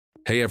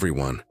Hey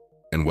everyone,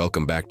 and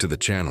welcome back to the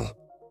channel.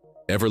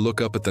 Ever look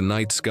up at the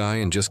night sky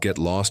and just get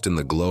lost in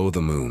the glow of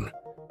the moon?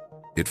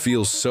 It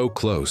feels so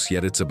close,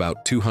 yet it's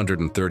about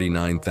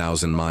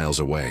 239,000 miles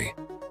away.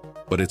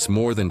 But it's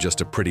more than just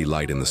a pretty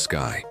light in the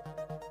sky.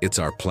 It's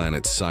our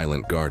planet's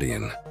silent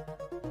guardian.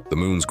 The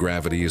moon's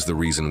gravity is the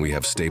reason we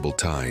have stable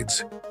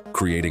tides,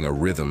 creating a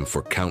rhythm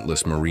for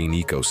countless marine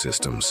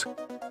ecosystems.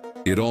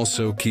 It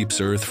also keeps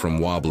Earth from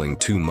wobbling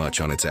too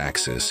much on its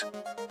axis,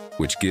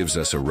 which gives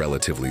us a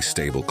relatively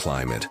stable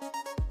climate.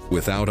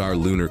 Without our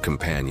lunar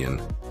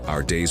companion,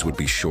 our days would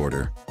be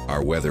shorter,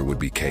 our weather would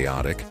be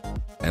chaotic,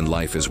 and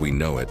life as we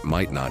know it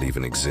might not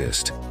even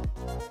exist.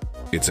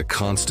 It's a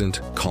constant,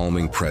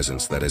 calming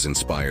presence that has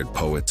inspired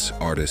poets,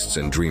 artists,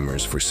 and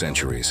dreamers for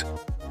centuries.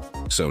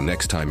 So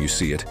next time you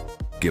see it,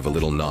 give a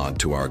little nod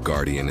to our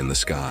guardian in the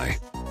sky.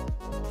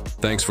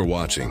 Thanks for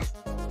watching.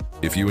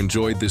 If you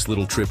enjoyed this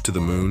little trip to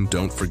the moon,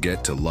 don't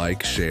forget to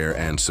like, share,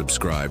 and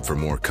subscribe for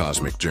more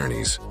cosmic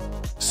journeys.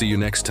 See you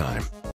next time.